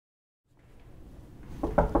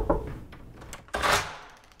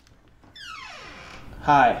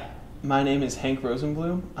Hi, my name is Hank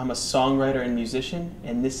Rosenblum. I'm a songwriter and musician,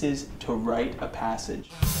 and this is To Write a Passage.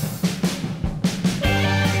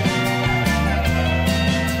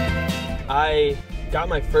 I got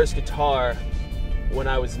my first guitar when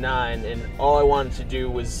I was 9, and all I wanted to do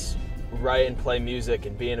was write and play music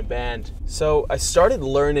and be in a band. So I started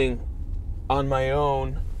learning on my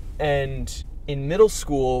own, and in middle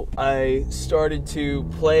school, I started to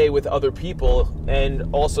play with other people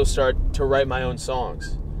and also start to write my own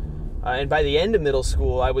songs. And by the end of middle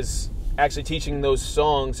school, I was actually teaching those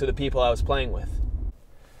songs to the people I was playing with.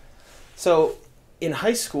 So in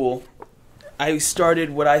high school, I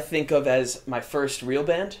started what I think of as my first real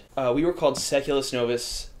band. We were called Seculus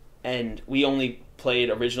Novus, and we only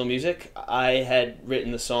played original music. I had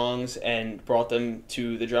written the songs and brought them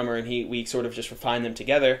to the drummer, and we sort of just refined them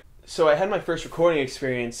together. So I had my first recording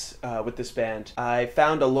experience with this band. I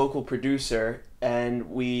found a local producer, and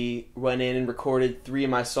we went in and recorded 3 of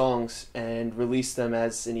my songs and released them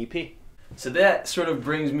as an EP. So that sort of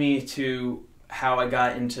brings me to how I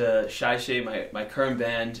got into Shy Shape, my current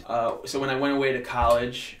band. So when I went away to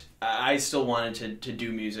college, I still wanted to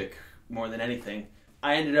do music more than anything.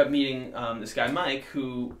 I ended up meeting this guy Mike,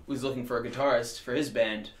 who was looking for a guitarist for his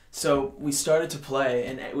band. So we started to play,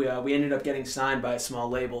 and we ended up getting signed by a small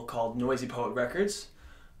label called Noisy Poet Records.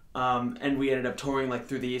 And we ended up touring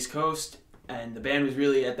through the East Coast, and the band was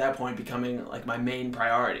really at that point becoming my main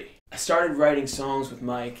priority. I started writing songs with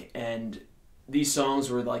Mike, and these songs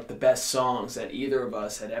were the best songs that either of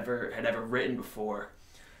us had ever written before.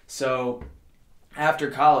 So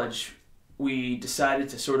after college, we decided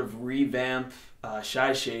to sort of revamp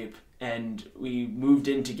Shy Shape, and we moved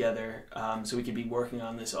in together so we could be working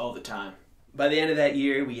on this all the time. By the end of that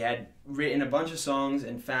year, we had written a bunch of songs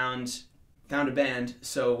and found a band,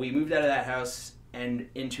 so we moved out of that house and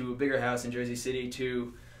into a bigger house in Jersey City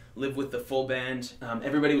to live with the full band.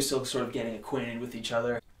 Everybody was still sort of getting acquainted with each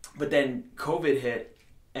other. But then COVID hit,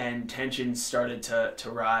 and tensions started to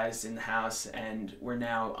rise in the house, and we're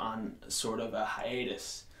now on sort of a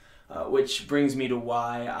hiatus, which brings me to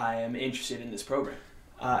why I am interested in this program.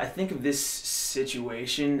 I think of this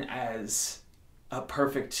situation as a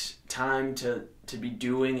perfect time to be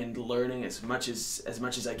doing and learning as much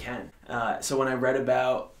as I can. So when I read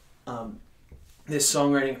about this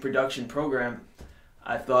songwriting and production program,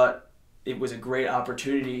 I thought it was a great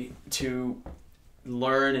opportunity to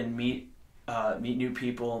learn and meet new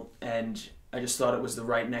people, and I just thought it was the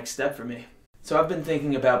right next step for me. So I've been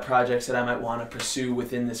thinking about projects that I might want to pursue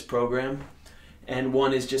within this program, and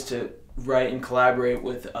one is just to write and collaborate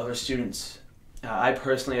with other students. I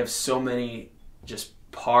personally have so many just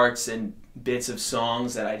parts and bits of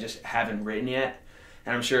songs that I just haven't written yet,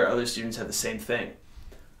 and I'm sure other students have the same thing.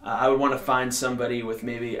 I would want to find somebody with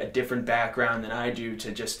maybe a different background than I do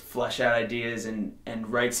to just flesh out ideas and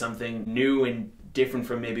write something new and different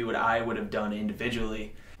from maybe what I would have done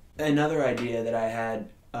individually. Another idea that I had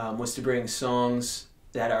was to bring songs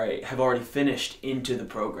that have already finished into the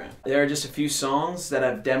program. There are just a few songs that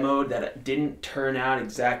I've demoed that didn't turn out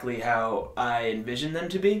exactly how I envisioned them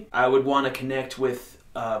to be. I would want to connect with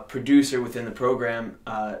a producer within the program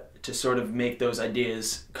to sort of make those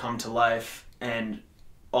ideas come to life, and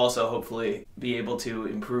also hopefully be able to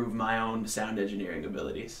improve my own sound engineering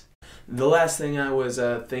abilities. The last thing I was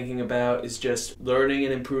thinking about is just learning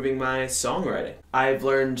and improving my songwriting. I've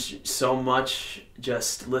learned so much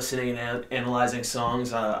just listening and analyzing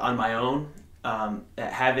songs on my own.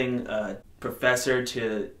 Having a professor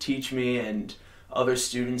to teach me and other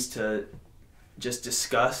students to just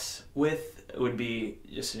discuss with would be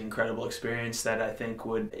just an incredible experience that I think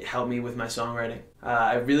would help me with my songwriting.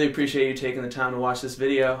 I really appreciate you taking the time to watch this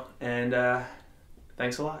video, and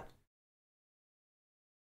thanks a lot.